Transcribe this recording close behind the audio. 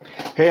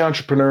Hey,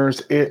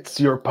 entrepreneurs, it's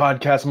your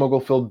podcast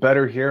mogul Phil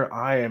Better here.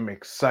 I am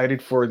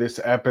excited for this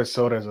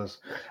episode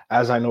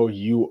as I know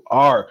you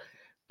are.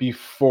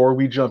 Before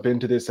we jump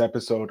into this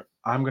episode,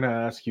 I'm going to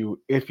ask you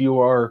if you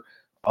are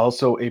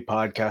also a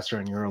podcaster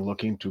and you're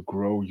looking to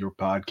grow your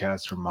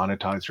podcast or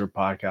monetize your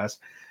podcast,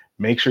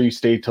 make sure you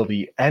stay till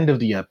the end of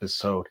the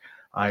episode.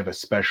 I have a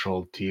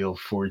special deal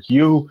for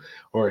you,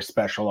 or a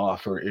special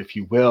offer, if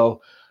you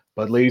will.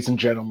 But ladies and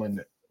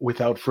gentlemen,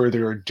 without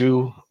further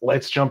ado,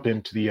 let's jump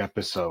into the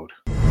episode.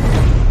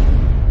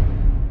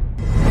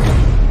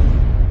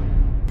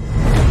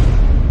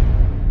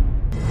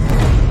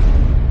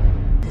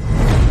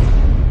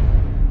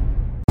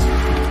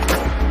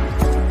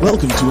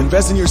 Welcome to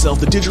Invest in Yourself,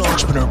 the Digital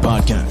Entrepreneur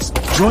Podcast.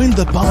 Join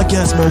the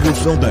podcast mogul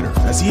Phil Better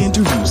as he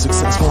interviews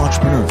successful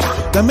entrepreneurs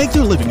that make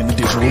their living in the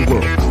digital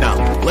world.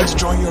 Now, let's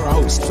join your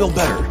host, Phil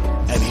Better,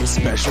 and his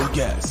special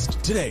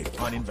guest today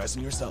on Invest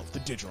in Yourself, the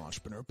Digital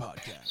Entrepreneur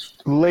Podcast.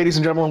 Ladies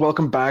and gentlemen,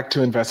 welcome back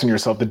to Invest in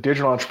Yourself, the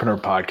Digital Entrepreneur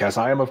Podcast.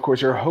 I am, of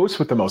course, your host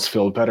with the most,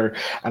 Phil Better,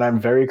 and I'm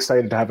very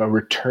excited to have a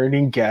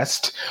returning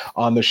guest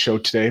on the show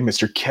today,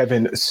 Mr.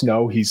 Kevin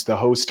Snow. He's the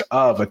host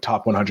of a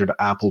Top 100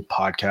 Apple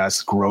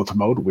Podcast Growth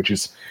Mode, which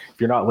is, if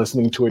you're not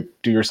listening to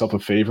it, do yourself a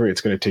favor.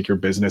 It's going to take your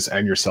business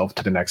and yourself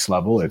to the next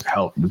level.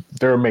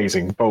 They're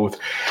amazing, both.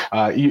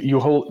 You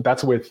hold,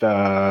 that's with,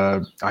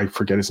 I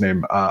forget his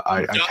name.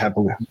 I can't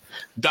believe.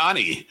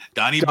 Donnie,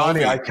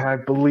 I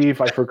can't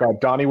believe I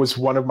forgot. Donnie was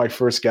one of my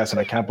first guests, and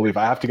I can't believe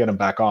I have to get him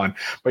back on.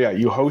 But yeah,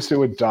 you host it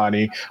with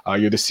Donnie.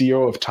 You're the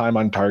CEO of Time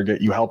on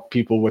Target. You help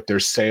people with their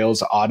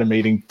sales,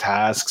 automating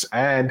tasks,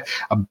 and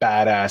a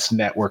badass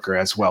networker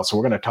as well. So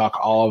we're going to talk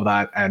all of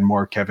that and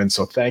more, Kevin.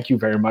 So thank you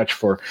very much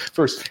for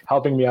first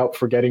helping me out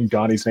forgetting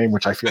Donnie's name,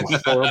 which I feel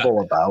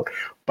horrible about,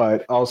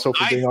 but also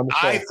for being on the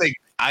show.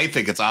 I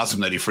think it's awesome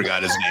that he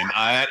forgot his name.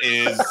 That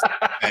is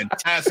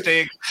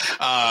fantastic.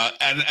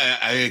 And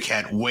I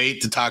can't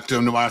wait to talk to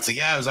him tomorrow. It's like,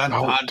 yeah, I was on a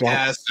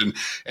podcast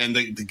and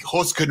the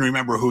host couldn't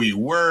remember who you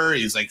were.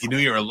 He's like, he knew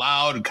you were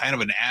loud and kind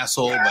of an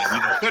asshole, but he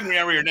couldn't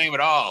remember your name at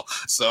all.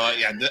 So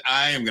yeah,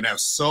 I am going to have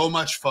so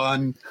much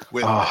fun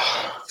with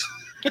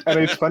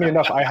And it's funny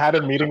enough, I had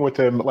a meeting with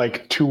him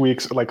like 2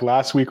 weeks, like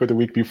last week or the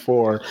week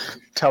before,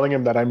 telling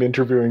him that I'm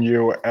interviewing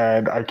you,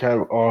 and I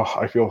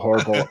feel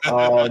horrible.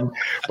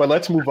 But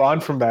let's move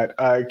on from that.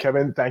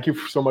 Kevin, thank you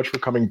so much for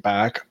coming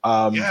back.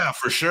 Yeah,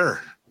 for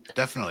sure.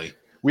 Definitely.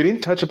 We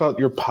didn't touch about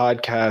your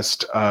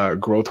podcast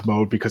growth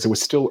mode because it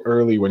was still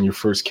early when you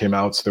first came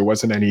out, so there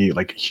wasn't any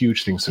like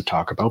huge things to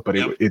talk about. But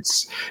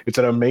it's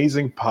an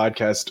amazing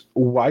podcast.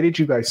 Why did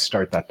you guys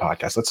start that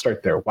podcast? Let's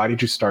start there. Why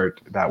did you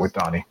start that with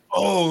Donnie?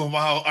 Oh,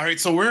 wow. All right.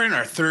 So we're in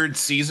our third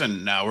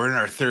season now. We're in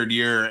our third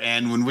year.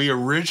 And when we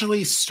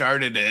originally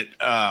started it,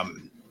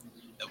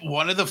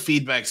 one of the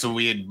feedbacks that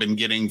we had been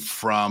getting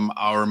from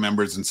our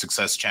members in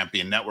Success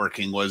Champion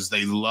Networking was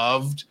they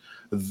loved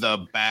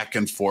the back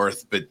and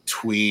forth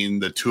between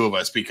the two of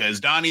us, because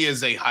Donnie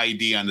is a high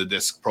D on the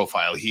disc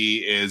profile. He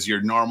is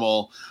your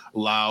normal,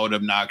 loud,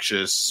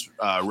 obnoxious,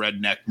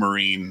 redneck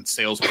Marine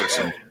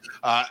salesperson.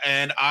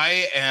 And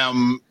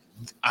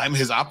I'm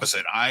his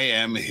opposite. I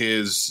am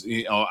his,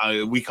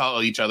 we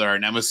call each other our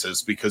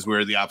nemesis because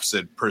we're the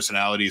opposite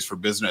personalities for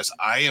business.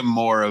 I am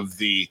more of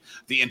the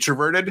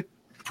introverted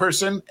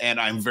person, and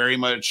I'm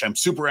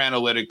super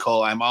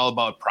analytical. I'm all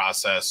about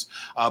process,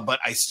 but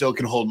I still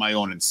can hold my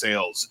own in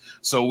sales.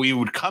 So we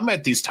would come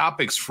at these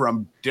topics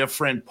from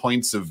different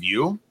points of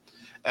view.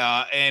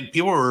 And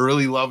people were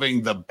really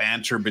loving the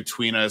banter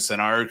between us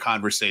and our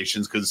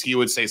conversations, because he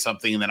would say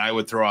something and then I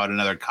would throw out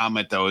another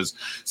comment that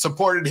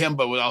supported him,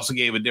 but also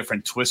gave a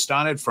different twist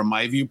on it from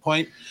my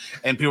viewpoint.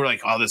 And people were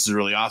like, oh, this is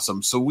really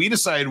awesome. So we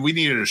decided we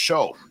needed a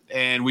show,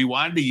 and we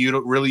wanted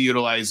to really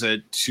utilize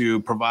it to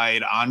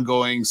provide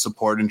ongoing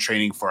support and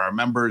training for our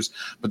members,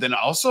 but then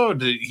also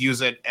to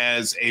use it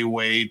as a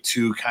way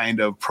to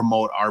kind of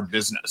promote our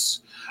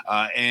business.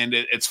 And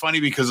it's funny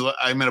because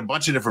I'm in a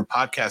bunch of different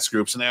podcast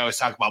groups, and they always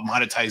talk about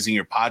monetizing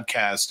your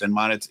podcast and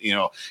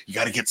you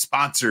got to get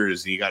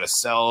sponsors and you got to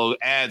sell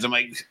ads. I'm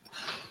like,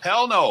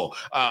 hell no.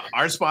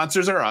 Our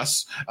sponsors are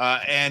us.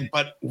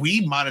 But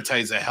we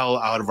monetize the hell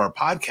out of our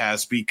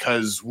podcast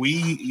because we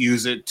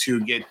use it to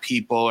get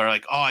people are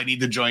like, oh, I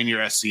need to join your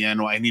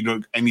SCN. I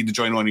need to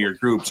join one of your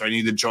groups, or I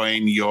need to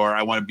join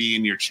I want to be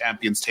in your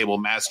Champions Table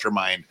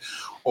Mastermind.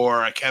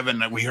 Or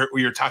Kevin, we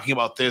were talking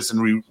about this,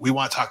 and we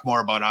want to talk more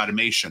about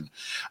automation,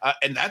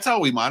 and that's how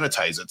we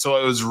monetize it. So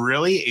it was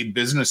really a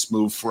business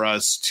move for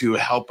us to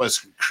help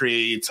us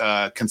create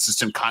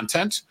consistent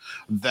content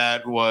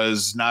that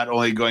was not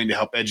only going to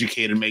help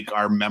educate and make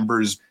our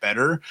members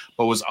better,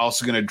 but was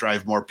also going to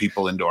drive more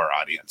people into our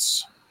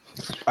audience.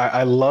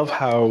 I love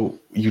how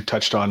you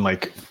touched on,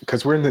 like,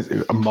 because we're in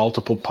the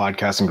multiple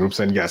podcasting groups,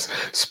 and yes,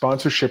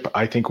 sponsorship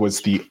I think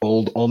was the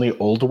only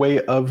old way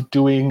of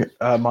doing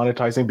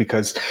monetizing,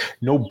 because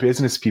no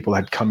business people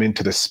had come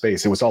into the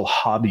space. It was all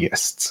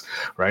hobbyists,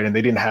 right? And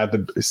they didn't have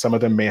some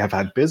of them may have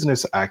had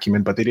business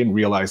acumen, but they didn't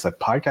realize that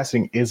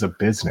podcasting is a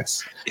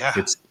business. Yeah.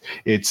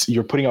 It's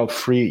you're putting out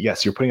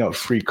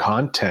free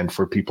content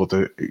for people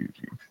to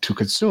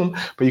consume,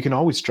 but you can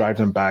always drive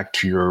them back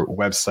to your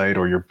website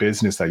or your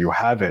business that you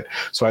have it.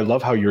 So I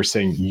love how you're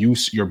saying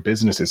use your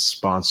businesses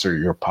sponsor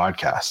your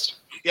podcast.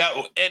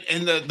 Yeah,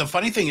 and the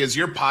funny thing is,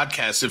 your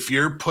podcast, if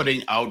you're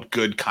putting out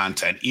good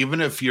content,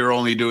 even if you're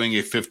only doing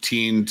a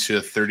 15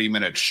 to 30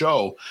 minute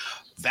show,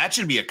 that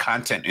should be a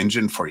content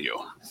engine for you.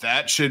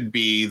 That should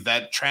be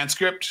that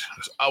transcript.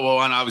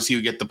 Well, and obviously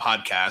you get the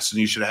podcast,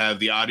 and you should have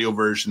the audio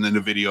version and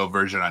the video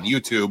version on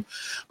YouTube.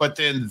 But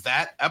then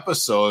that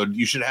episode,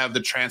 you should have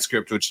the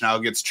transcript, which now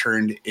gets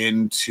turned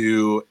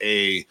into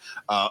a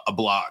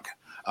blog.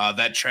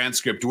 That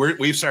transcript,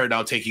 we've started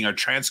now taking our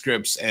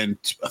transcripts and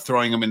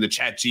throwing them into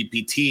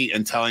ChatGPT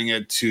and telling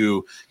it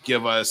to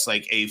give us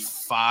like a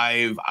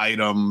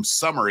 5-item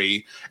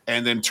summary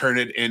and then turn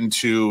it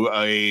into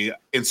a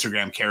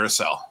Instagram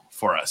carousel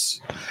for us,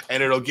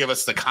 and it'll give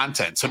us the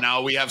content. So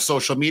now we have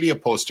social media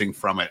posting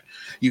from it.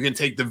 You can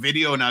take the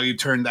video, now you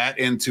turn that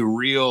into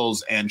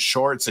reels and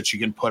shorts that you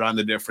can put on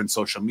the different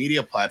social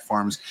media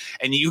platforms,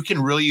 and you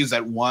can really use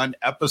that one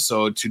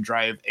episode to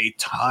drive a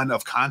ton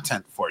of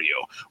content for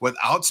you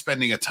without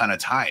spending a ton of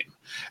time.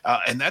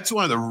 And that's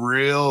one of the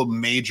real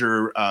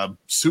major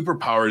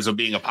superpowers of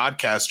being a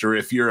podcaster.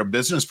 If you're a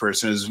business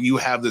person, is you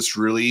have this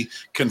really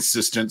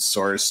consistent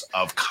source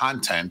of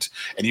content,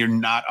 and you're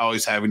not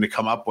always having to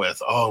come up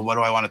with, oh, what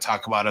do I want to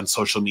talk about on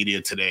social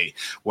media today?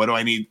 What do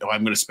I need? Oh,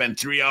 I'm going to spend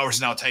 3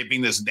 hours now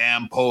typing this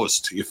damn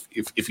post.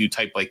 If you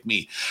type like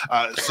me,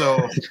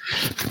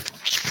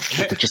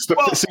 just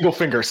single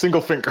finger.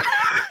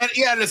 And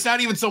yeah, and it's not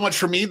even so much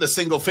for me, the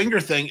single finger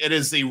thing. It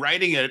is the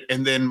writing it,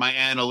 and then my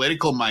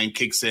analytical mind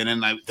kicks in,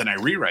 and then I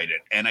rewrite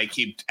it, and I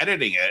keep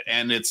editing it,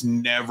 and it's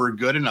never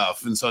good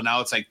enough. And so now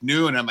it's like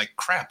new, and I'm like,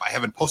 crap, I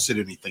haven't posted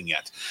anything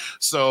yet.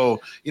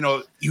 So,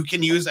 you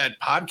can use that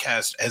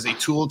podcast as a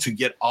tool to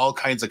get all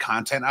kinds of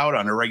content out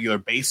on a regular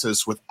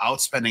basis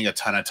without spending a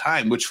ton of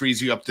time, which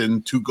frees you up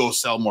then to go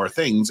sell more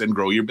things and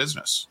grow your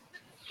business.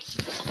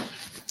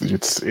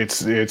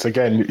 It's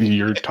again,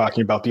 you're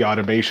talking about the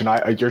automation.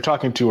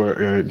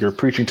 You're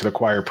preaching to the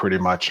choir pretty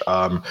much,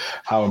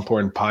 how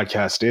important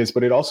podcast is,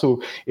 but it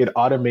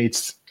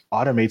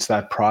automates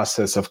that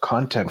process of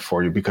content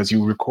for you, because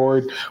you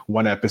record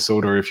one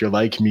episode, or if you're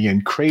like me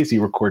and crazy,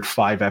 record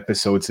 5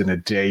 episodes in a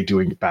day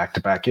doing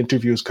back-to-back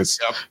interviews, because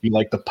you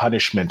like the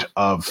punishment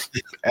of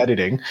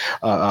editing,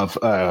 of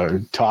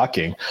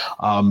talking.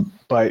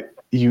 But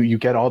you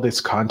get all this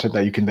content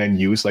that you can then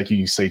use, like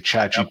you say,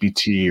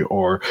 ChatGPT,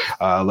 or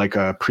like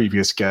a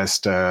previous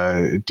guest,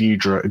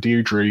 Deirdre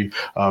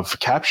of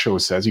CapShow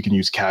says, you can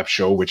use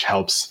CapShow, which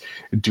helps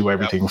do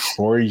everything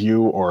for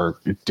you, or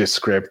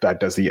Descript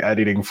that does the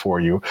editing for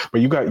you.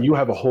 But you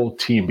have a whole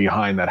team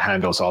behind that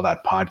handles all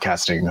that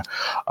podcasting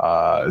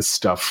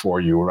stuff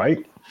for you,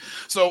 right?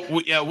 So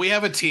we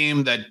have a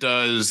team that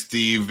does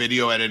the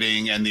video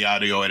editing and the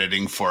audio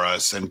editing for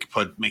us, and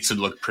makes it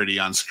look pretty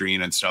on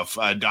screen and stuff.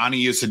 Donnie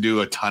used to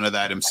do a ton of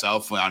that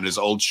himself on his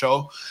old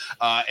show,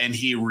 and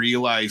he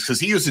realized,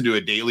 because he used to do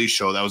a daily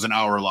show that was an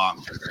hour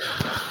long.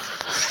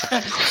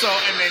 So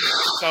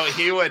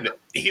he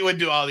would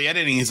do all the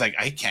editing. He's like,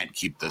 I can't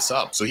keep this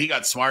up. So he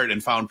got smart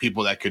and found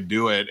people that could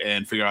do it,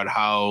 and figure out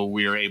how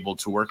we are able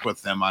to work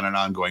with them on an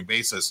ongoing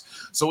basis.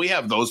 So we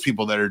have those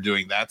people that are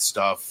doing that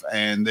stuff,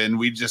 and then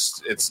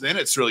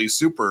it's really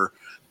super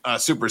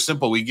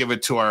simple. We give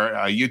it to our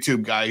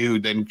YouTube guy, who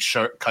then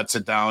cuts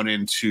it down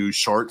into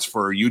shorts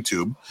for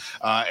YouTube,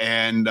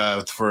 and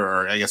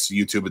for, I guess,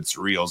 YouTube, it's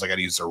reels. I got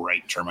to use the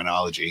right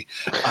terminology.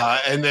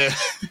 And then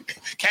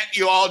can't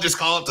you all just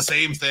call it the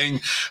same thing?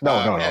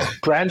 No.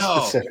 Brand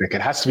specific.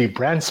 It has to be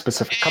brand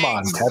specific. Come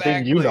on,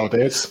 Kevin, you know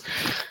this.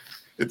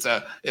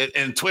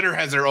 And Twitter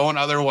has their own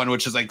other one,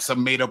 which is like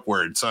some made up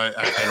word. So I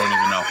don't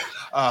even know.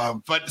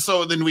 But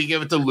so then we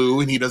give it to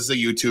Lou, and he does the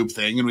YouTube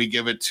thing, and we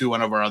give it to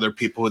one of our other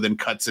people, who then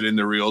cuts it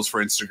into reels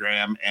for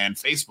Instagram and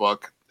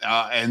Facebook.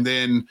 And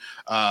then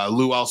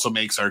Lou also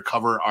makes our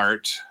cover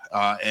art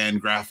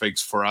and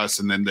graphics for us,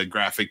 and then the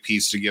graphic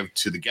piece to give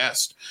to the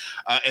guest.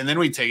 And then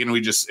we take it, and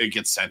it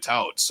gets sent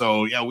out.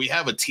 So yeah, we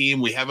have a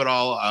team. We have it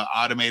all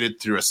automated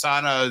through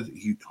Asana.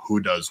 Who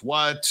does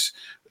what?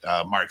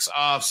 Marks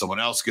off, someone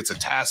else gets a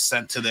task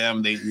sent to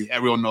them.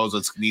 Everyone knows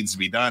what needs to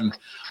be done.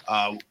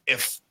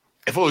 If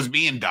it was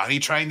me and Donnie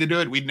trying to do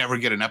it, we'd never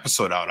get an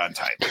episode out on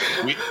time.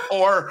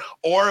 Or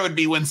it would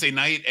be Wednesday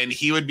night, and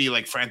he would be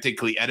like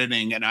frantically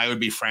editing, and I would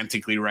be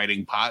frantically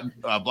writing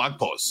blog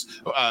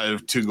posts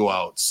to go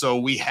out. So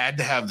we had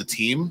to have the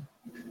team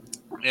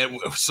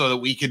so that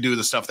we could do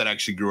the stuff that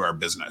actually grew our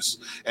business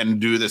and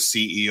do the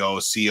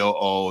CEO,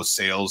 COO,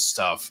 sales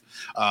stuff.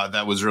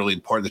 That was really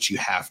important that you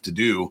have to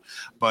do.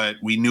 But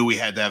we knew we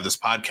had to have this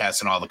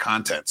podcast and all the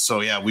content.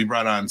 So yeah, we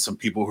brought on some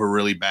people who are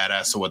really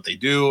badass at what they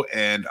do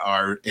and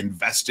are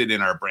invested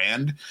in our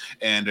brand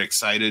and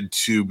excited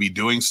to be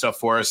doing stuff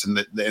for us,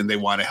 and they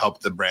want to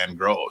help the brand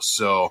grow.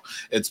 So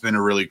it's been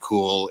a really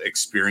cool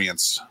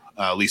experience.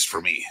 At least for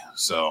me.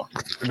 So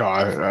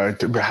no,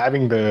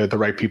 having the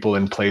right people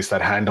in place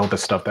that handle the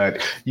stuff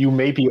that you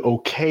may be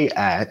okay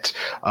at,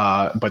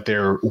 but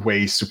they're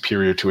way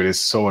superior to it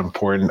is so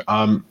important.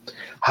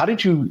 How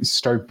did you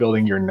start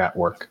building your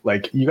network?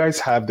 Like, you guys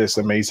have this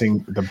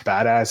amazing, the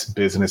Badass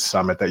Business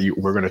Summit that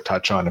we're going to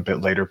touch on a bit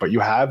later, but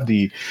you have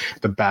the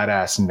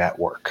Badass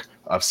Network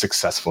of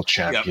successful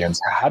champions.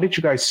 Yep. How did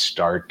you guys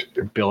start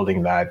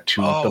building that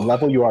to the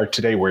level you are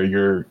today, where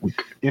you're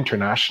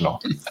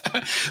international?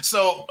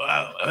 So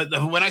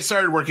when I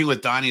started working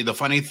with Donnie, the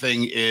funny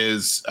thing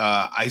is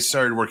I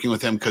started working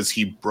with him because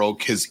he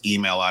broke his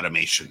email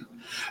automation.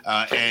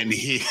 And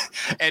he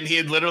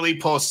had literally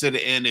posted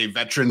in a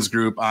veterans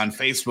group on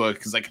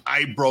Facebook. He's like,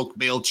 I broke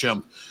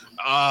MailChimp.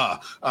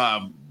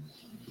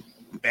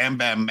 Bam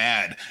Bam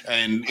mad,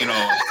 and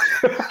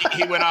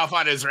he went off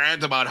on his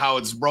rant about how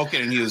it's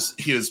broken, and he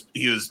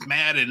was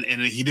mad,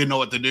 and he didn't know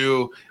what to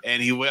do,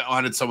 and he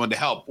wanted someone to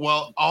help.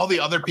 Well, all the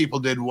other people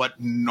did what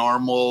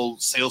normal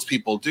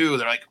salespeople do.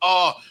 They're like,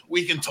 "Oh,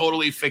 we can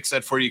totally fix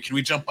that for you. Can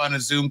we jump on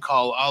a Zoom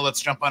call? Oh, let's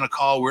jump on a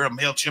call. We're a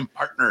MailChimp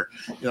partner."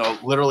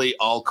 Literally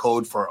all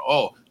code for,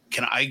 "Oh,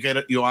 can I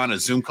get you on a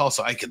Zoom call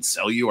so I can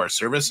sell you our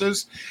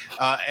services?"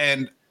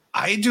 And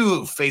I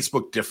do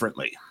Facebook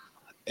differently.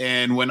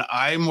 And when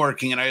I'm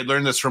working, and I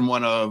learned this from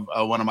one of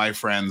my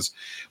friends,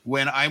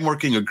 when I'm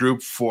working a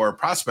group for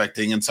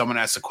prospecting and someone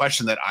asks a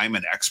question that I'm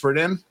an expert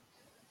in,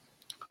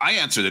 I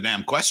answer the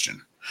damn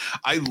question.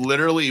 I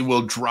literally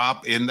will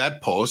drop in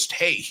that post,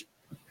 "Hey,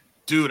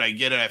 dude, I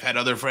get it. I've had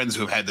other friends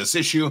who've had this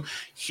issue.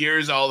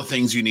 Here's all the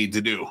things you need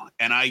to do."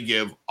 And I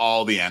give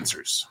all the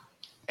answers.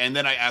 And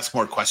then I ask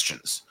more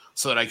questions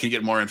so that I can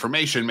get more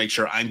information, make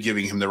sure I'm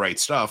giving him the right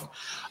stuff.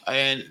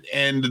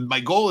 And my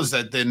goal is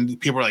that then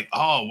people are like,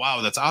 "Oh,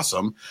 wow, that's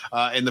awesome."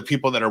 And the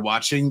people that are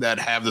watching that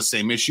have the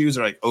same issues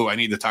are like, "Oh, I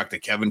need to talk to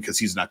Kevin because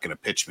he's not going to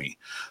pitch me."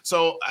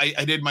 So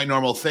I did my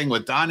normal thing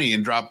with Donnie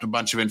and dropped a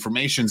bunch of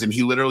informations, and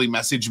he literally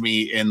messaged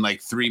me in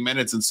like 3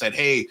 minutes and said,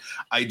 "Hey,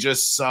 I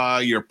just saw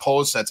your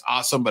post. That's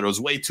awesome, but it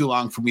was way too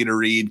long for me to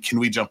read. Can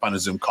we jump on a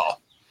Zoom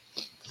call?"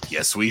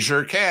 Yes, we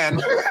sure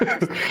can.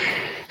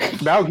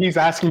 Now he's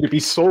asking to be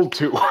sold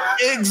to.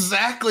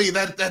 Exactly.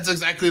 That's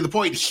exactly the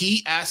point.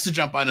 He asked to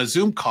jump on a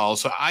Zoom call,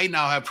 so I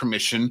now have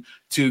permission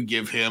to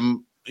give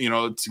him,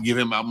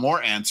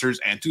 more answers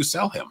and to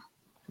sell him.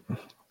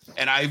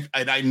 And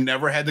I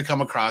never had to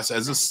come across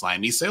as a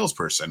slimy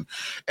salesperson.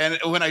 And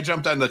when I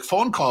jumped on the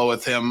phone call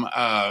with him,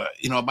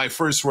 my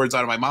first words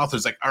out of my mouth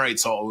was like, "All right,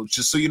 so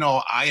just so you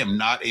know, I am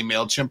not a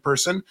MailChimp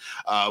person.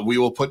 We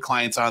will put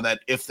clients on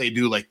that if they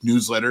do like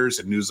newsletters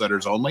and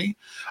newsletters only.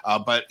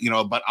 But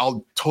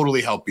I'll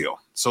totally help you.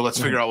 So let's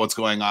figure out what's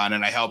going on."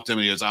 And I helped him,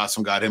 and he was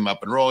awesome, got him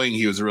up and rolling.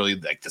 He was really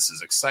like, "This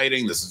is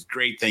exciting. This is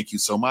great. Thank you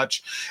so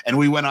much." And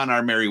we went on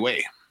our merry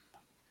way,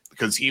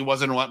 because he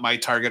wasn't my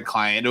target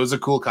client. It was a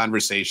cool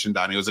conversation.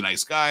 Donnie was a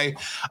nice guy,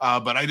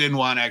 but I didn't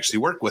want to actually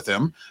work with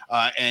him.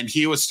 And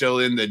he was still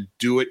in the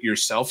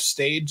do-it-yourself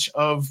stage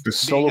of the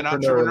being an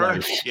entrepreneur.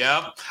 Life.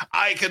 Yep,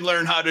 I can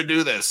learn how to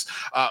do this.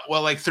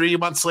 Well, like 3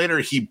 months later,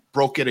 he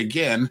broke it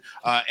again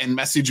and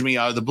messaged me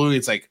out of the blue.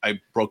 It's like, "I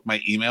broke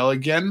my email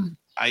again.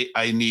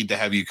 I need to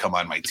have you come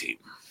on my team."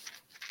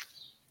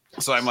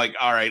 So I'm like,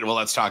 "All right, well,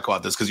 let's talk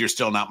about this, because you're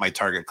still not my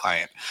target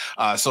client.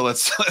 So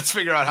let's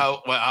figure out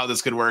how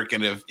this could work,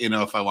 and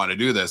if I want to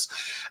do this."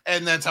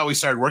 And that's how we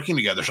started working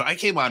together. So I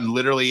came on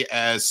literally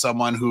as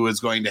someone who is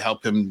going to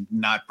help him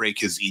not break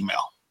his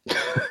email.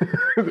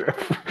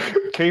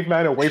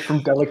 Caveman away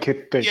from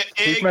delicate things. Yeah,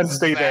 Caveman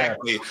stay there.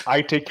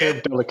 I take care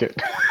of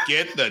delicate.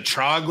 Get the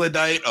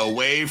troglodyte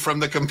away from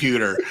the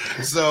computer.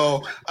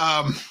 So,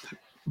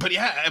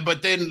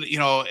 but then,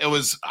 it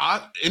was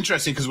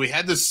interesting because we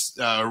had this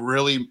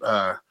really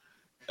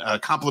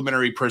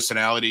complementary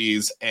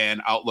personalities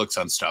and outlooks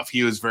on stuff.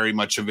 He was very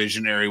much a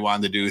visionary,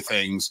 wanted to do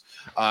things,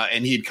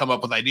 and he'd come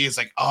up with ideas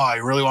like, "Oh, I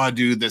really want to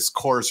do this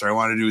course, or I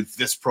want to do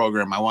this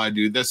program, I want to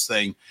do this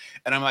thing."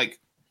 And I'm like,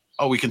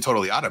 "Oh, we can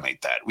totally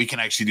automate that. We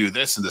can actually do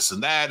this and this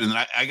and that." And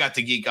then I got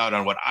to geek out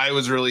on what I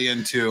was really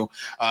into.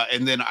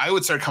 And then I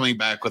would start coming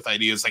back with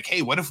ideas like,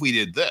 "Hey, what if we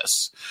did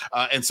this?"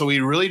 And so we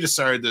really just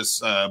started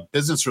this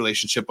business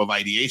relationship of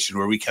ideation,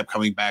 where we kept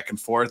coming back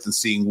and forth and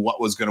seeing what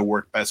was going to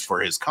work best for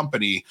his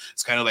company.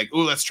 It's kind of like,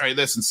 "Ooh, let's try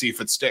this and see if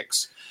it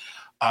sticks."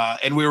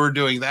 And we were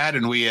doing that,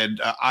 and we had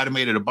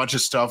automated a bunch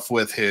of stuff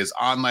with his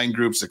online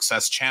group,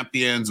 Success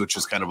Champions, which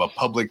is kind of a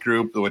public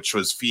group, which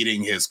was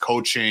feeding his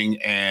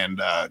coaching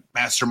and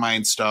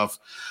mastermind stuff.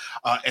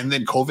 And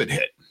then COVID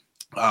hit.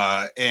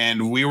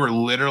 And we were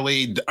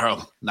literally,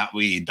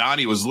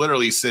 Donnie was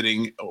literally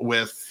sitting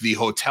with the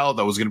hotel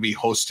that was going to be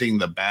hosting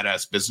the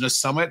Badass Business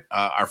Summit.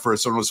 Our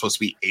first one was supposed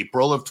to be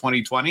April of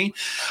 2020.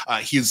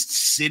 He's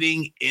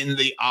sitting in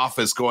the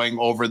office going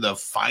over the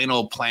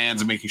final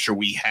plans and making sure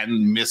we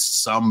hadn't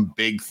missed some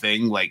big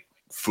thing like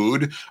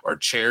food or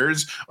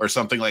chairs or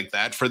something like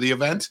that for the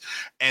event.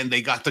 And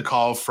they got the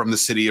call from the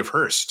city of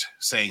Hearst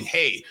saying,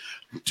 hey,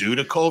 due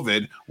to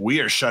COVID, we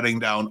are shutting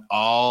down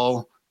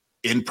all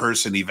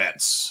in-person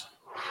events.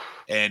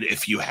 And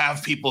if you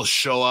have people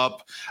show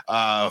up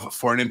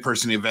for an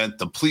in-person event,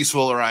 the police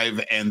will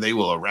arrive and they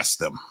will arrest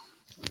them.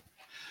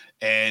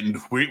 And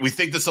we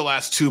think this will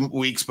last 2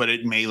 weeks, but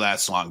it may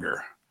last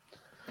longer.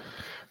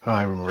 Oh,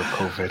 I remember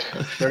COVID.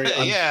 Very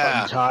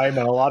unfun time,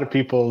 and a lot of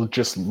people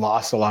just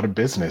lost a lot of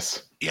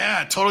business.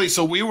 Yeah, totally.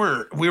 So we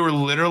were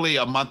literally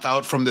a month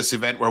out from this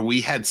event where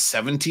we had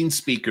 17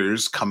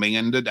 speakers coming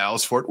into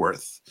Dallas-Fort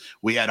Worth.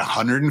 We had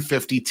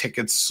 150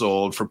 tickets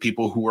sold for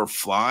people who were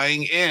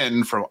flying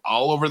in from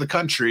all over the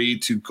country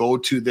to go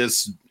to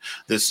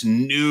this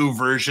new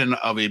version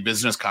of a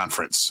business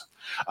conference.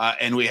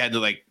 And we had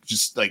to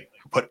just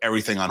put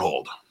everything on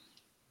hold.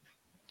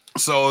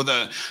 So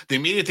the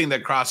immediate thing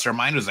that crossed our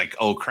mind was like,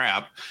 oh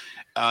crap.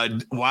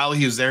 While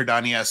he was there,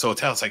 Donnie asked the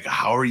hotel, it's like,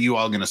 how are you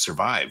all going to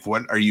survive?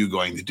 What are you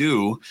going to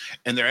do?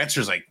 And their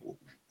answer is like,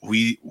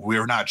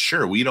 we're not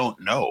sure. We don't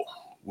know.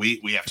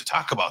 We have to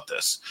talk about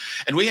this.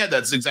 And we had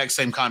that exact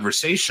same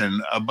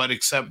conversation, but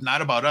except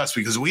not about us,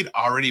 because we'd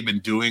already been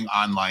doing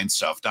online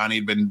stuff. Donnie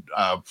had been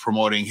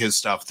promoting his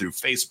stuff through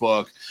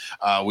Facebook.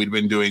 We'd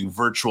been doing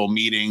virtual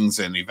meetings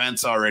and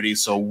events already.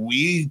 So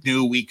we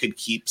knew we could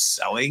keep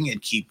selling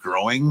and keep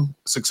growing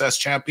Success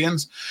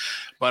Champions.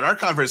 But our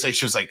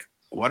conversation was like,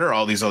 what are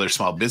all these other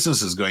small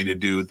businesses going to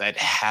do that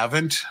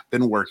haven't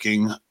been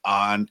working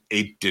on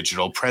a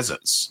digital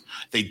presence?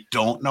 They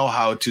don't know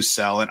how to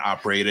sell and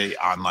operate an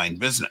online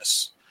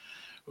business.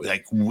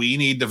 Like, we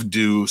need to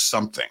do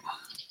something.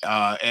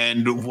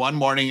 And one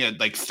morning at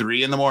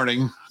 3:30 in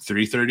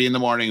the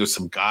morning, it was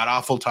some god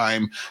awful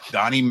time.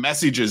 Donnie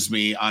messages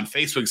me on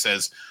Facebook,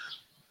 says,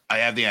 I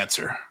have the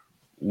answer.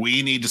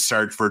 We need to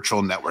start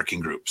virtual networking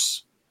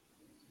groups.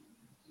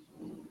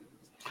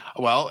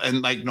 Well,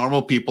 and like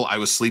normal people, I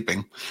was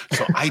sleeping,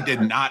 so I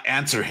did not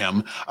answer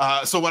him.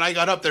 So when I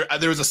got up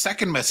there was a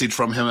second message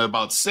from him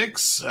about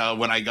 6.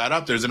 When I got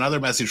up, there's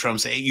another message from him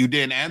saying, hey, you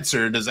didn't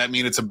answer. Does that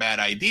mean it's a bad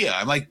idea?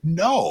 I'm like,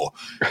 no,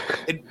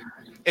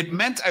 it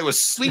meant I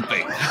was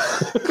sleeping.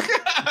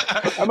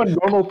 I'm a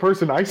normal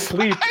person. I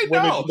sleep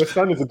when the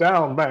sun is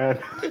down, man.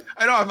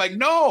 I know. I'm like,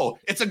 no,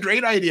 it's a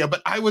great idea,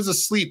 but I was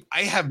asleep.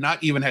 I have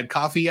not even had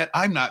coffee yet.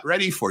 I'm not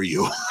ready for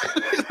you.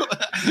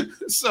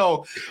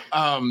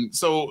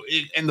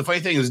 And the funny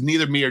thing is,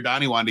 neither me or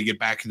Donnie wanted to get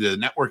back into the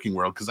networking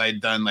world, because I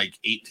had done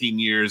 18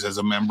 years as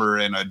a member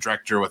and a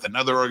director with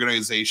another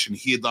organization.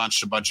 He had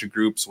launched a bunch of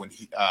groups when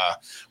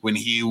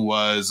he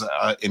was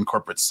in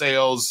corporate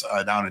sales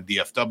down in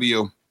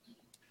DFW.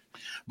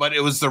 But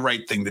it was the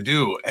right thing to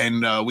do.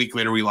 And a week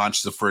later, we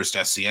launched the first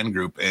SCN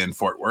group in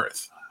Fort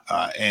Worth.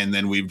 And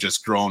then we've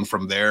just grown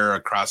from there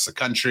across the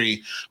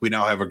country. We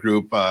now have a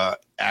group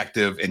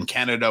active in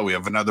Canada. We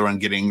have another one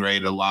getting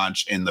ready to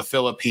launch in the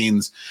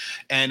Philippines.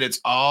 And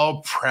it's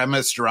all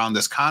premised around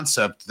this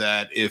concept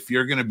that if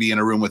you're going to be in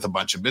a room with a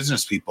bunch of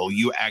business people,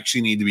 you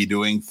actually need to be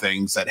doing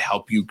things that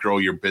help you grow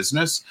your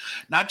business,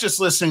 not just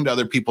listening to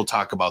other people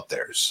talk about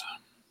theirs.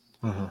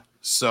 Mm-hmm.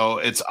 So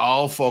it's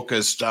all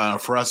focused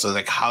for us.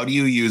 Like, how do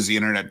you use the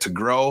internet to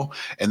grow?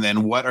 And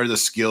then what are the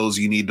skills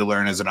you need to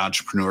learn as an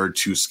entrepreneur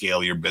to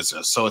scale your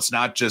business? So it's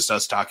not just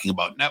us talking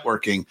about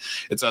networking.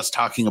 It's us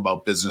talking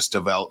about business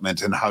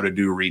development and how to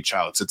do reach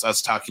outs. It's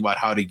us talking about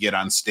how to get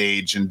on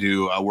stage and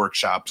do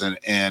workshops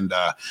and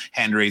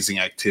hand raising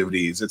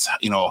activities. It's,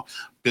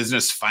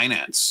 business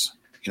finance.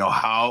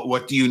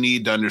 What do you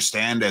need to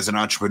understand as an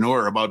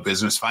entrepreneur about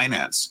business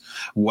finance?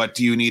 What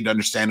do you need to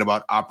understand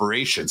about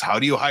operations? How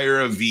do you hire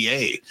a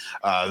VA?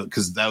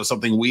 Because that was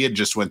something we had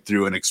just went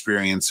through and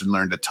experienced and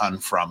learned a ton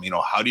from.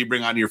 How do you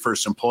bring on your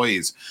first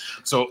employees?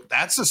 So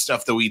that's the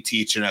stuff that we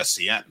teach in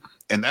SCN.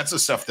 And that's the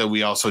stuff that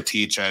we also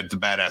teach at the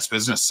Badass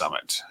Business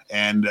Summit.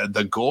 And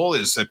the goal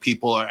is that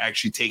people are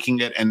actually taking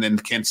it and then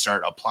can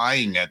start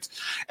applying it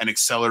and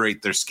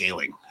accelerate their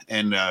scaling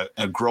and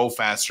grow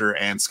faster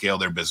and scale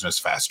their business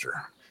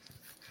faster.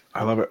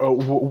 I love it. Oh,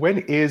 when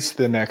is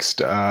the next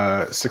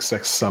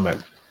Success Summit?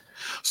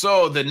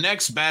 So the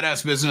next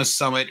Badass Business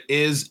Summit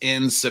is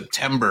in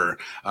September.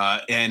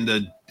 And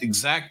the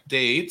exact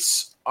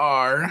dates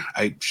are,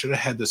 I should have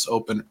had this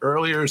open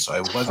earlier, so I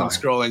wasn't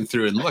scrolling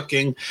through and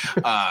looking.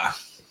 The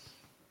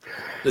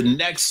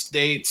next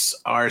dates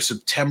are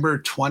September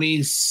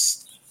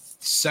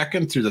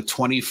 22nd through the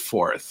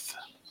 24th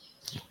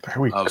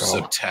of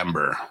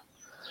September.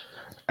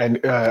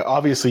 And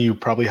obviously, you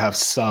probably have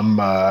some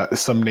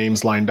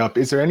names lined up.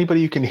 Is there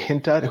anybody you can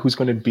hint at who's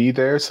going to be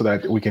there so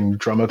that we can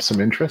drum up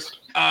some interest?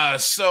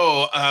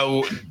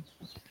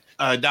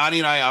 Donnie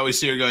and I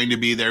obviously are going to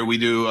be there. We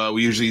do.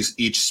 We usually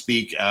each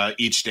speak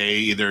each day,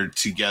 either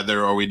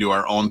together or we do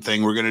our own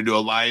thing. We're going to do a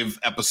live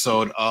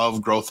episode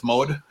of Growth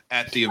Mode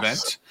at the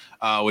event,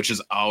 which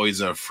is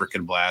always a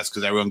freaking blast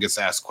because everyone gets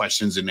to ask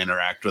questions and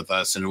interact with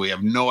us, and we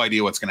have no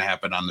idea what's going to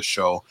happen on the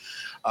show.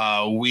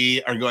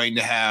 We are going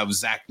to have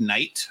Zach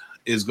Knight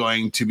is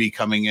going to be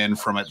coming in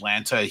from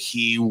Atlanta.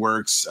 He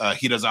works,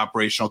 he does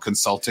operational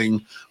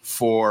consulting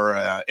for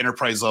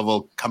enterprise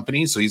level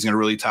companies. So he's going to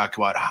really talk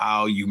about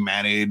how you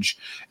manage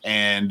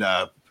and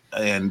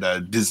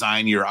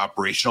design your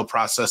operational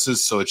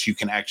processes so that you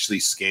can actually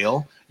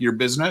scale your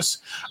business.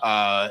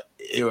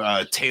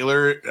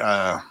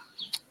 Taylor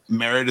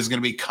Merritt is going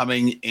to be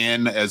coming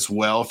in as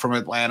well from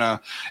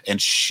Atlanta,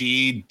 and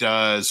she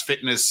does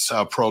fitness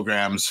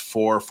programs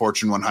for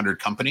Fortune 100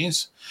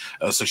 companies.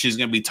 So she's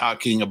going to be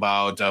talking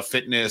about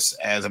fitness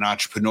as an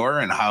entrepreneur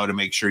and how to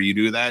make sure you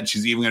do that.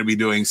 She's even going to be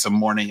doing some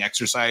morning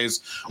exercise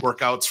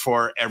workouts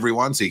for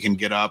everyone, so you can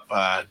get up,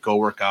 go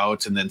work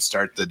out, and then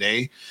start the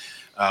day.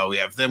 We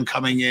have them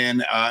coming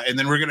in, and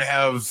then we're going to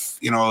have,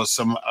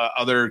 some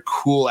other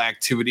cool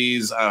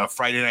activities.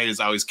 Friday night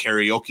is always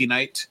karaoke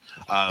night.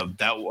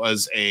 That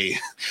was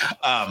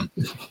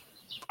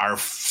our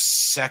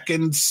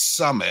second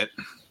summit.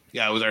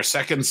 Yeah, it was our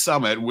second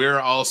summit. We're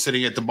all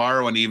sitting at the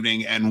bar one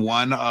evening, and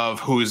one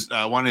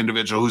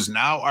individual who's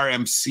now our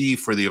MC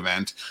for the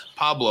event,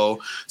 Pablo,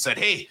 said,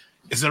 "Hey,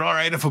 is it all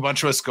right if a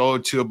bunch of us go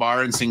to a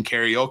bar and sing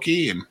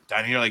karaoke?" And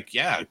down here, like,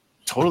 yeah,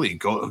 totally.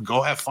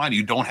 Go have fun.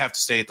 You don't have to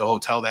stay at the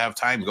hotel to have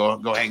time.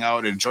 Go hang out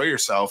and enjoy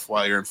yourself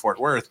while you're in Fort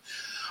Worth.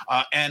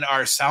 And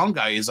our sound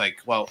guy is like,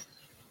 "Well,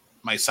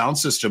 my sound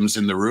system's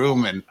in the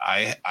room, and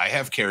I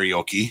have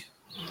karaoke.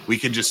 We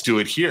can just do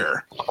it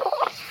here."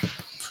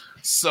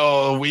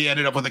 So we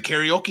ended up with a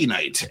karaoke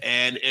night,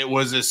 and it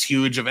was this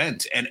huge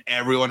event, and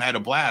everyone had a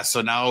blast.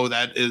 So now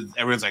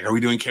everyone's like, "Are we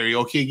doing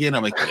karaoke again?"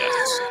 I'm like,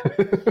 "Yes."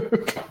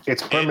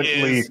 It's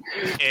permanently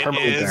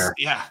there.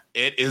 Yeah,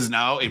 it is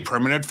now a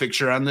permanent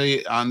fixture on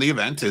the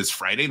event. Is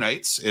Friday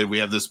nights. We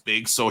have this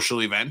big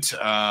social event,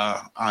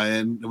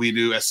 and we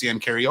do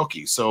SCN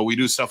karaoke. So we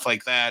do stuff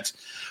like that,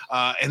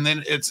 and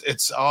then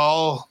it's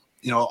all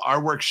our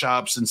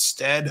workshops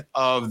instead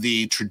of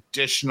the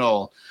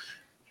traditional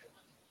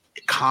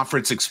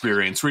conference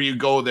experience where you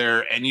go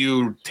there and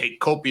you take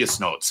copious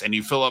notes and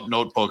you fill up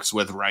notebooks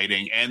with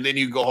writing, and then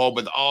you go home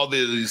with all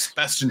these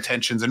best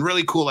intentions and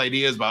really cool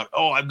ideas about,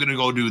 I'm going to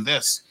go do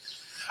this.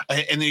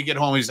 And then you get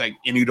home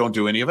and you don't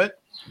do any of it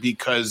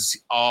because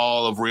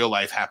all of real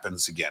life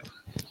happens again.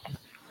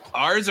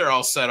 Ours are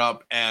all set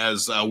up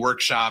as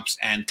workshops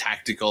and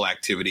tactical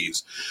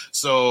activities.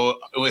 So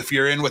if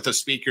you're in with a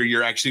speaker,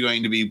 you're actually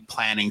going to be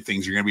planning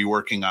things. You're going to be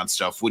working on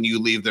stuff. When you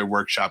leave their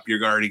workshop,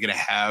 you're already going to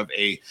have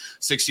a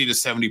 60 to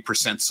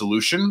 70%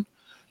 solution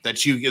that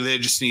they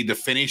just need to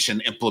finish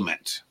and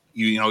implement.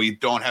 You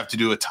don't have to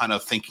do a ton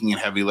of thinking and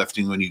heavy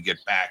lifting when you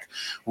get back.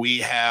 We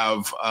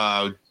have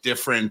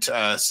different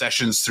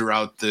sessions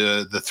throughout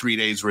the 3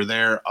 days we're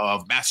there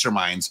of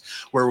masterminds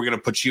where we're going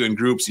to put you in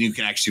groups and you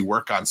can actually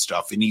work on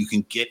stuff and you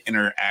can get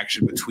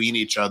interaction between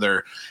each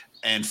other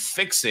and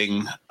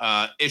fixing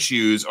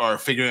issues or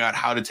figuring out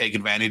how to take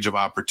advantage of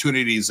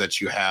opportunities that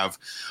you have.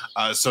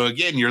 So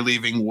again, you're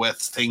leaving with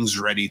things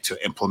ready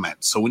to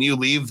implement. So when you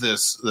leave the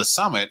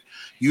summit,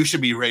 you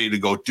should be ready to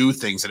go do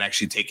things and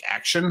actually take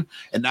action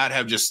and not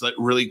have just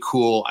really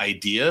cool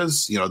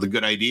ideas, the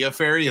good idea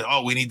fairy.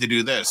 We need to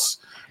do this,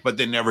 but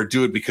then never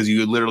do it because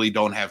you literally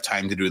don't have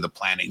time to do the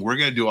planning. We're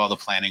going to do all the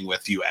planning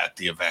with you at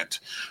the event.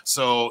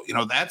 So,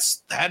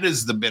 that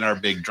has been our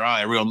big draw.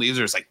 Everyone leaves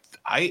there, it's like,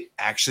 I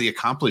actually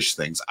accomplished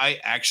things. I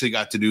actually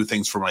got to do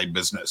things for my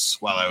business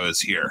while I was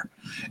here.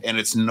 And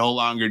it's no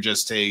longer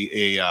just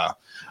an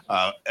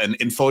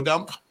info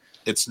dump.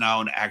 It's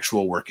now an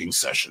actual working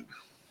session.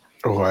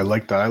 Oh, I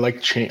like that. I like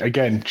change.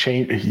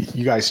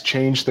 You guys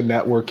change the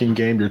networking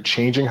game. You're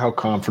changing how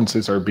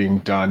conferences are being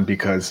done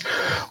because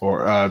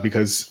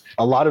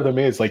a lot of them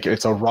is like,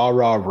 it's a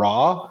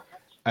raw.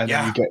 And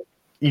then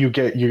you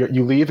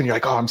leave and you're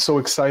like, I'm so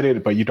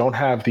excited, but you don't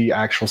have the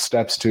actual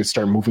steps to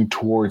start moving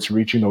towards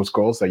reaching those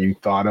goals that you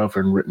thought of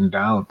and written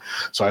down.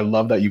 So I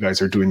love that you guys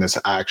are doing this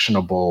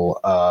actionable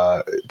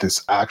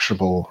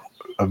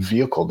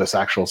vehicle, this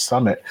actual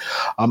summit.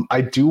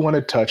 I do want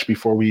to touch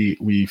before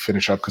we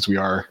finish up, because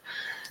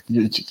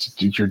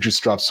you're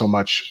just dropped so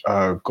much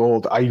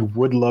gold. I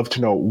would love to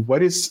know,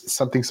 what is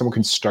something someone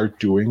can start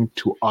doing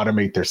to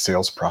automate their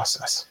sales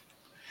process?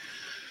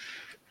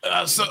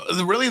 So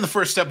really the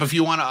first step, if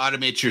you want to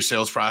automate your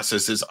sales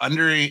process, is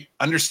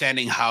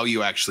understanding how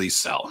you actually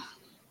sell.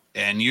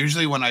 And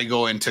usually when I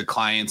go into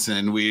clients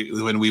and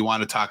when we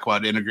want to talk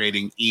about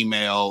integrating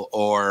email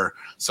or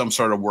some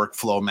sort of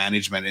workflow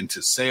management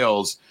into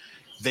sales,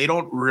 they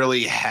don't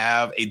really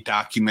have a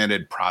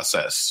documented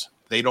process.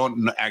 They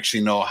don't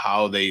actually know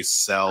how they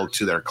sell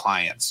to their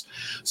clients.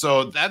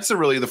 So that's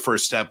really the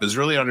first step, is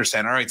really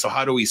understand, all right, so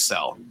how do we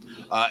sell?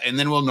 And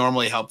then we'll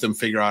normally help them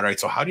figure out, all right,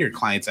 so how do your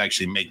clients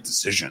actually make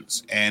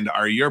decisions? And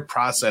are your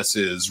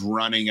processes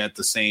running at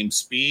the same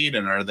speed,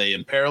 and are they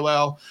in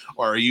parallel?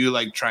 Or are you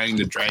like trying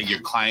to drag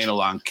your client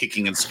along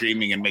kicking and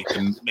screaming and make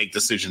them make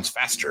decisions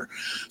faster?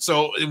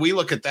 So we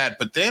look at that.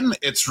 But then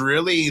it's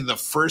really the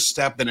first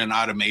step in an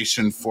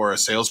automation for a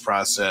sales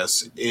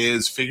process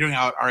is figuring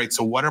out, all right,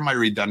 so what are my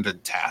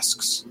redundant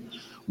tasks?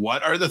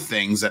 What are the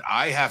things that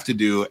I have to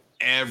do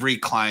every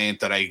client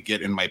that I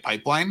get in my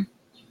pipeline,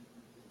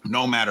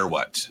 no matter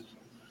what?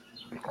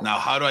 Now,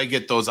 how do I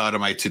get those out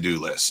of my to-do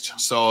list?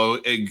 So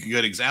a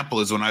good example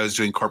is when I was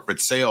doing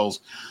corporate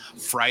sales,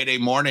 Friday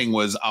morning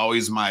was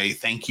always my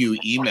thank you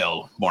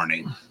email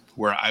morning,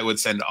 where I would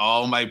send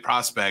all my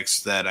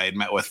prospects that I had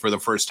met with for the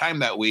first time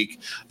that week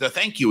the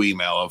thank you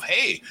email of,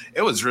 hey,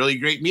 it was really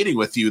great meeting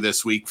with you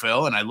this week,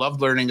 Phil, and I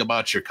loved learning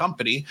about your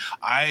company.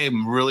 I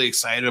am really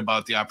excited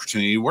about the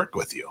opportunity to work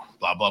with you,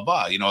 blah, blah,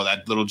 blah. You know,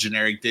 that little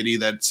generic ditty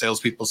that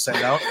salespeople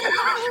send out.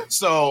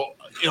 So,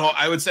 you know,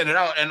 I would send it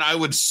out, and I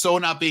would so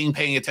not being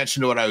paying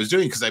attention to what I was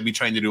doing, because I'd be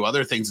trying to do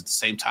other things at the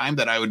same time,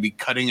 that I would be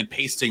cutting and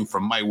pasting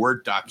from my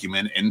Word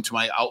document into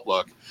my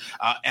Outlook.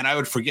 And I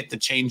would forget to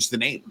change the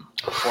name,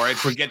 or I'd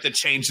forget to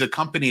change the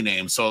company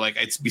name. So like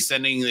I'd be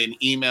sending an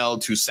email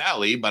to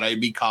Sally, but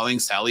I'd be calling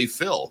Sally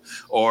Phil,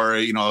 or,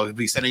 you know, I'd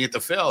be sending it to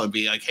Phil and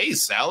be like, hey,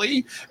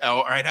 Sally,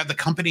 or I'd have the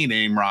company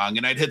name wrong,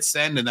 and I'd hit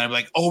send, and I'd be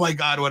like, oh my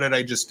God, what did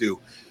I just do?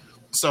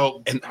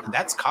 So, and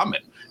that's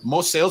common.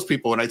 Most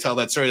salespeople, when I tell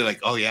that story, they're like,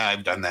 "Oh yeah,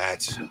 I've done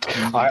that."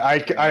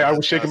 I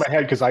was shaking my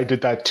head because I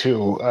did that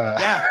too.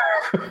 Yeah,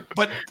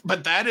 but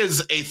that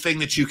is a thing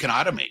that you can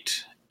automate,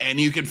 and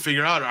you can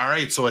figure out. All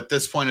right, so at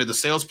this point of the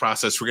sales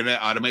process, we're going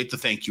to automate the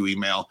thank you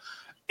email,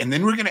 and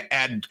then we're going to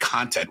add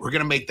content. We're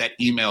going to make that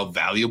email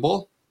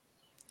valuable,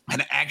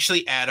 and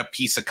actually add a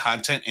piece of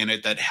content in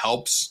it that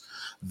helps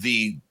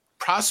the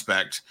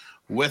prospect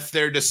with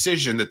their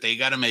decision that they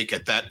got to make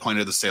at that point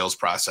of the sales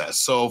process.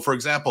 So, for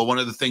example, one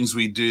of the things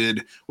we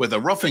did with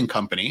a roofing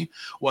company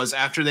was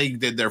after they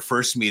did their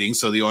first meeting,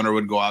 so the owner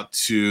would go out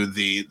to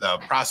the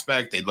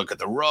prospect, they'd look at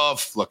the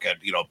roof, look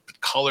at, you know,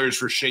 colors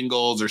for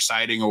shingles or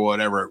siding or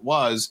whatever it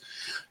was.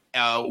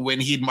 When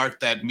he'd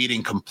marked that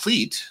meeting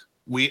complete,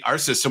 our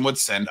system would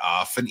send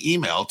off an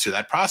email to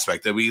that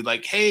prospect that we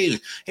like, hey,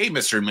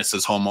 Mr. and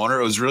Mrs. Homeowner,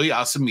 it was really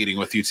awesome meeting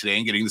with you today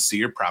and getting to see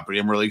your property.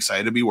 I'm really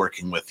excited to be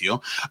working with you.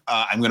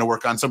 I'm going to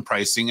work on some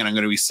pricing, and I'm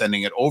going to be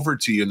sending it over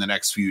to you in the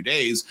next few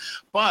days.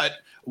 But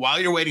while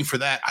you're waiting for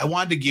that, I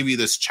wanted to give you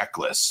this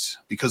checklist,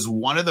 because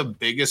one of the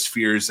biggest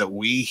fears that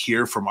we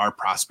hear from our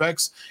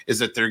prospects is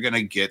that they're going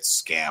to get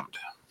scammed.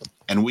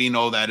 And we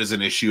know that is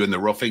an issue in the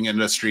roofing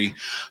industry.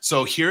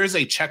 So here is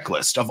a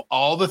checklist of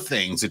all the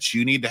things that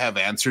you need to have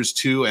answers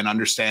to and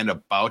understand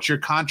about your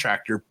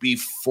contractor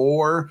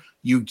before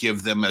you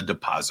give them a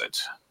deposit.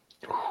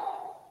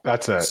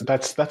 That's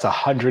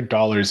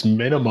 $100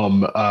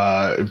 minimum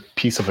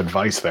piece of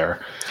advice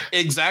there.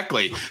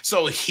 Exactly.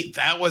 So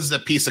that was the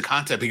piece of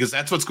content, because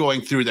that's what's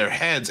going through their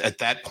heads at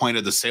that point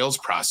of the sales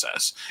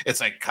process. It's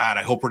like, God,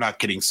 I hope we're not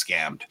getting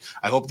scammed.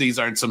 I hope these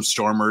aren't some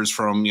stormers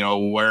from, you know,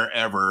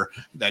 wherever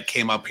that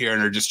came up here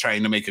and are just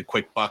trying to make a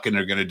quick buck, and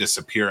they're going to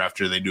disappear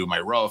after they do my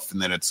roof,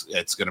 and then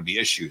it's going to be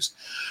issues.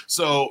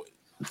 So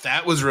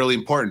that was really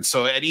important.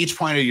 So at each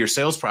point of your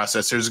sales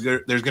process, there's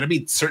going to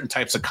be certain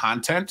types of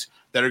content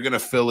that are going to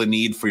fill a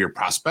need for your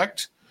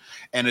prospect.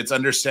 And it's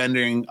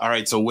understanding, all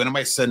right, so when am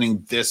I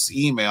sending this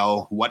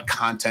email? What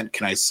content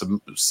can I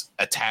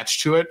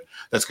attach to it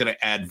that's going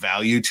to add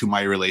value to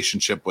my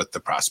relationship with the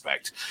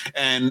prospect?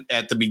 And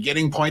at the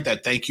beginning point,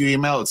 that thank you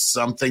email, it's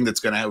something that's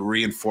going to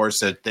reinforce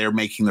that they're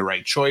making the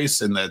right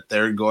choice and that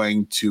they're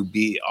going to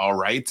be all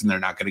right and they're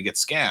not going to get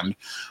scammed,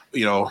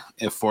 you know,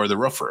 for the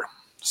roofer.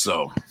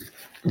 So...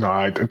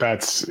 No,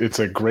 it's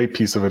a great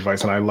piece of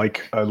advice, and I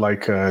like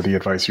the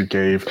advice you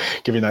gave,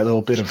 giving that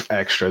little bit of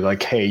extra,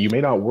 like, hey, you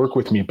may not work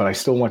with me, but I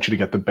still want you to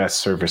get the best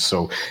service.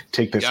 So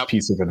take this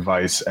piece of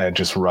advice and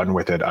just run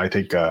with it. I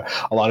think a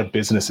lot of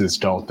businesses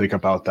don't think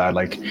about that,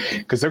 like,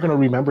 because they're going to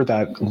remember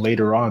that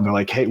later on. They're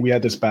like, hey, we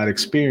had this bad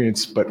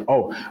experience, but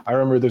I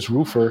remember this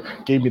roofer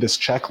gave me this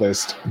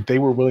checklist. They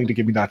were willing to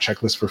give me that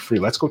checklist for free.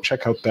 Let's go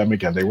check out them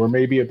again. They were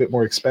maybe a bit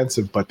more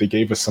expensive, but they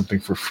gave us something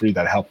for free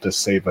that helped us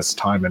save us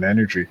time and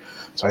energy.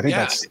 So I think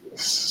that's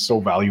so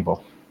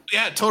valuable.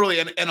 Yeah, totally.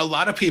 And a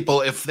lot of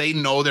people, if they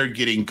know they're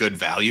getting good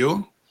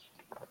value,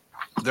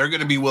 they're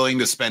going to be willing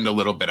to spend a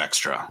little bit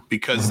extra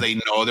because they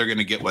know they're going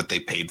to get what they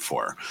paid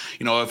for.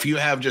 You know, if you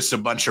have just a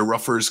bunch of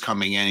roofers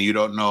coming in, you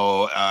don't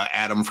know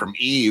Adam from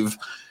Eve,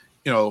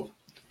 you know,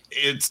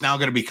 it's now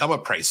going to become a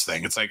price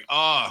thing. It's like,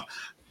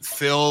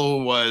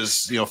 Phil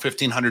was, you know,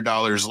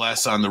 $1,500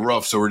 less on the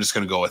roof, so we're just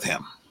going to go with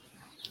him.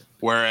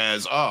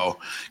 Whereas,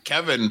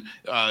 Kevin,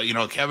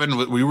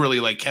 we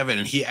really like Kevin,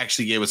 and he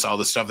actually gave us all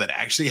the stuff that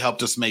actually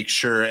helped us make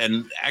sure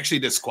and actually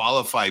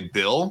disqualify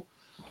Bill,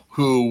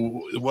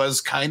 who was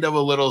kind of a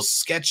little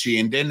sketchy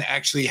and didn't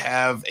actually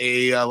have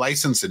a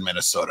license in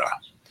Minnesota.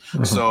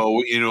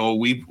 So,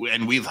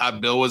 we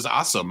thought Bill was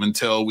awesome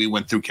until we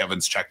went through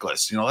Kevin's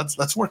checklist.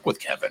 Let's work with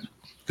Kevin,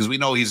 because we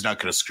know he's not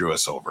going to screw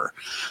us over.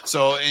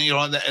 So,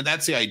 and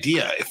that's the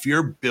idea. If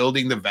you're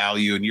building the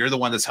value and you're the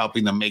one that's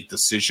helping them make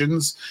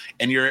decisions,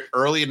 and you're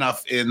early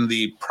enough in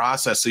the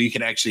process so you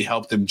can actually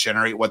help them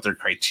generate what their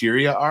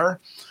criteria are,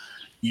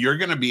 you're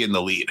going to be in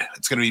the lead.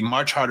 It's going to be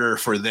much harder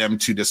for them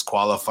to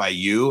disqualify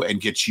you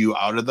and get you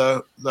out of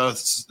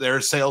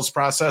their sales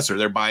process or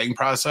their buying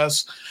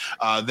process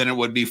than it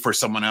would be for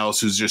someone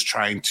else who's just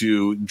trying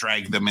to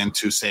drag them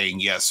into saying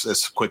yes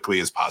as quickly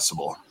as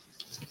possible.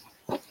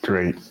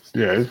 Great.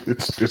 Yeah,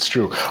 it's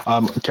true.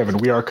 Kevin,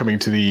 we are coming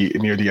to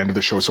near the end of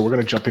the show, so we're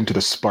going to jump into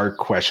the Spark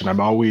question. I'm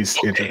always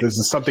interested. This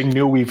is something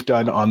new we've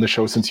done on the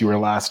show since you were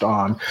last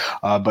on,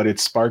 but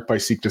it's Spark by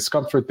Seek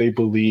Discomfort. They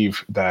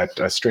believe that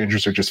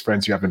strangers are just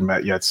friends you haven't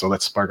met yet, so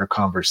let's spark a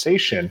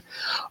conversation.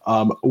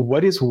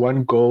 What is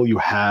one goal you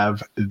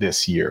have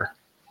this year?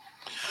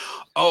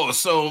 Oh,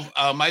 so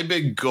my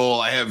big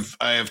goal, I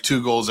have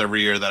two goals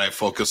every year that I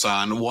focus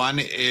on. One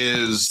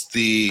is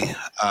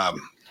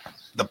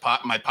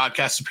my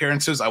podcast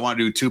appearances. I want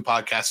to do 2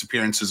 podcast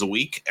appearances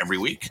every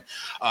week.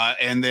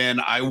 And then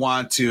I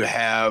want to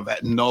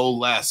have no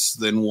less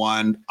than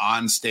 1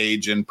 on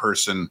stage in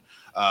person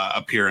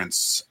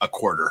appearance a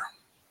quarter.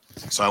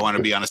 So I want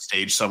to be on a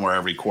stage somewhere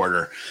every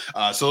quarter.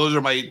 So those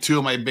are 2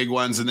 of my big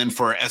ones. And then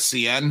for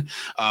SCN,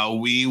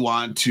 we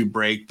want to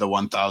break the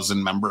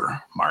 1,000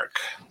 member mark.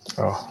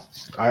 Oh,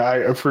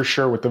 I for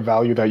sure, with the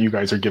value that you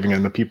guys are giving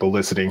and the people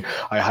listening,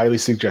 I highly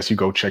suggest you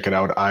go check it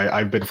out.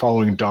 I've been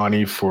following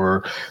Donnie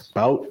for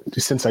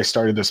since I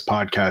started this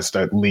podcast,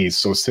 at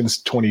least. So since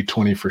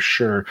 2020 for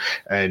sure.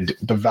 And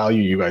the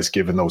value you guys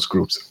give in those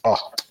groups.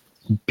 Oh,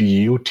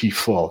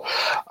 beautiful.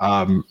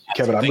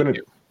 Kevin, I'm going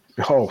to...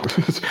 Oh,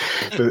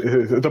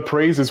 the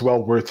praise is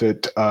well worth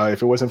it.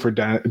 If it wasn't for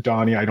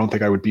Donnie, I don't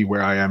think I would be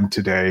where I am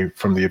today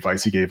from the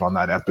advice he gave on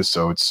that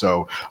episode.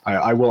 So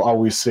I will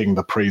always sing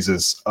the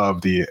praises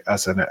of the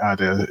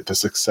Badass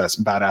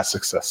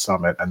Success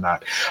Summit and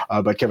that.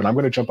 But Kevin, I'm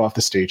going to jump off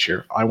the stage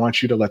here. I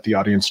want you to let the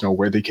audience know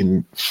where they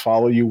can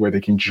follow you, where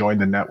they can join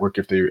the network,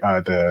 if they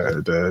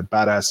the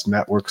Badass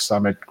Network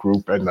Summit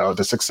group and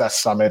the Success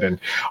Summit and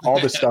all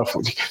the stuff.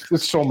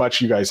 There's so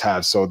much you guys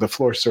have. So the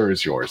floor, sir,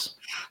 is yours.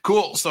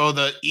 Cool. So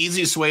the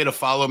easiest way to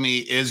follow me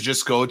is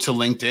just go to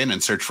LinkedIn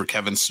and search for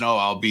Kevin Snow.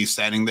 I'll be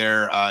standing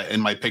there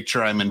in my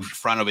picture. I'm in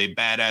front of a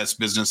Badass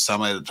Business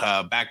Summit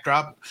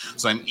backdrop,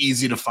 so I'm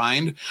easy to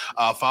find.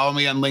 Follow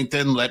me on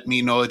LinkedIn. Let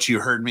me know that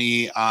you heard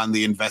me on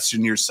the Invest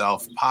in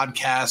Yourself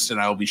podcast, and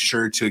I'll be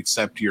sure to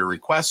accept your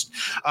request.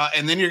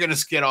 And then you're going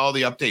to get all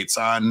the updates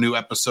on new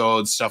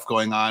episodes, stuff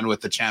going on with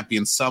the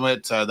Champion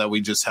Summit that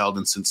we just held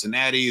in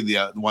Cincinnati,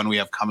 the one we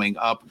have coming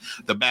up,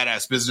 the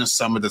Badass Business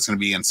Summit that's going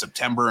to be in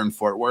September in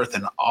Fort Worth,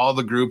 and all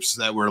the groups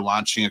that we're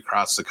launching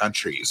across the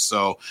country.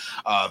 So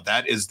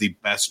that is the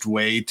best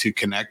way to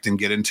connect and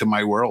get into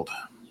my world.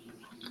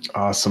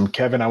 Awesome.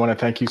 Kevin, I want to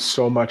thank you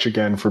so much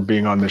again for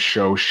being on the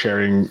show,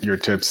 sharing your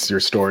tips, your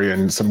story,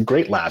 and some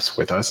great laughs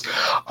with us.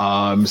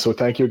 So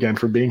thank you again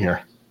for being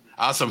here.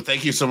 Awesome.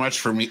 Thank you so much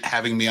for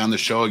having me on the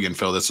show again,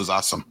 Phil. This was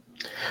awesome.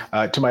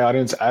 To my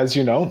audience, as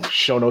you know,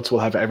 show notes will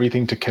have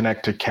everything to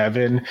connect to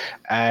Kevin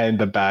and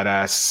the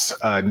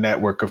Badass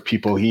network of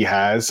people he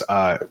has.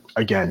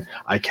 Again,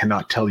 I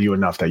cannot tell you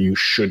enough that you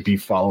should be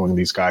following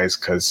these guys,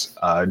 because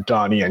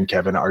Donnie and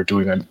Kevin are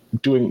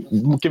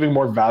giving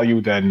more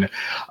value than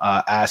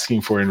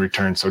asking for in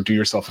return. So do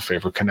yourself a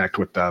favor, connect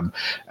with them.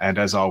 And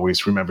as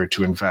always, remember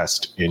to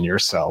invest in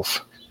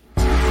yourself.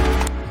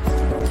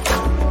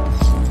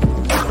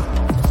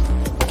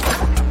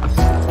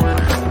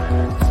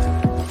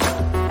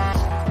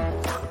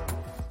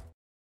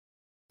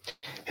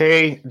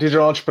 Hey,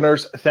 digital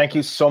entrepreneurs, thank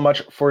you so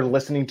much for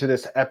listening to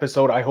this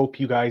episode. I hope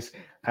you guys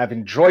have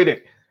enjoyed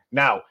it.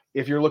 Now,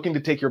 if you're looking to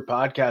take your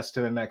podcast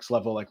to the next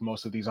level, like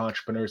most of these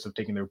entrepreneurs have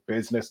taken their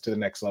business to the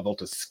next level,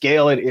 to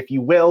scale it, if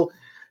you will,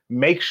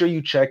 make sure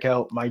you check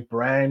out my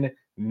brand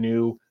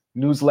new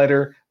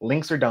newsletter.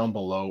 Links are down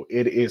below.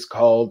 It is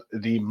called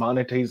the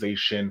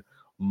Monetization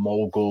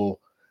Mogul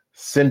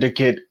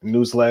Syndicate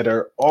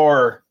newsletter,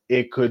 or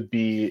it could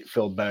be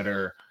Phil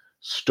Better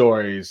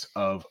Stories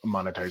of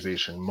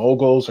Monetization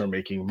Moguls, or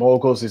Making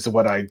Moguls. This is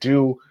what I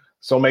do.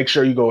 So make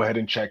sure you go ahead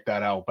and check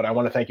that out. But I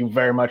want to thank you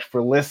very much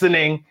for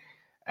listening.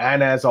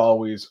 And as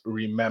always,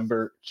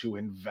 remember to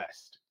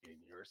invest in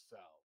yourself.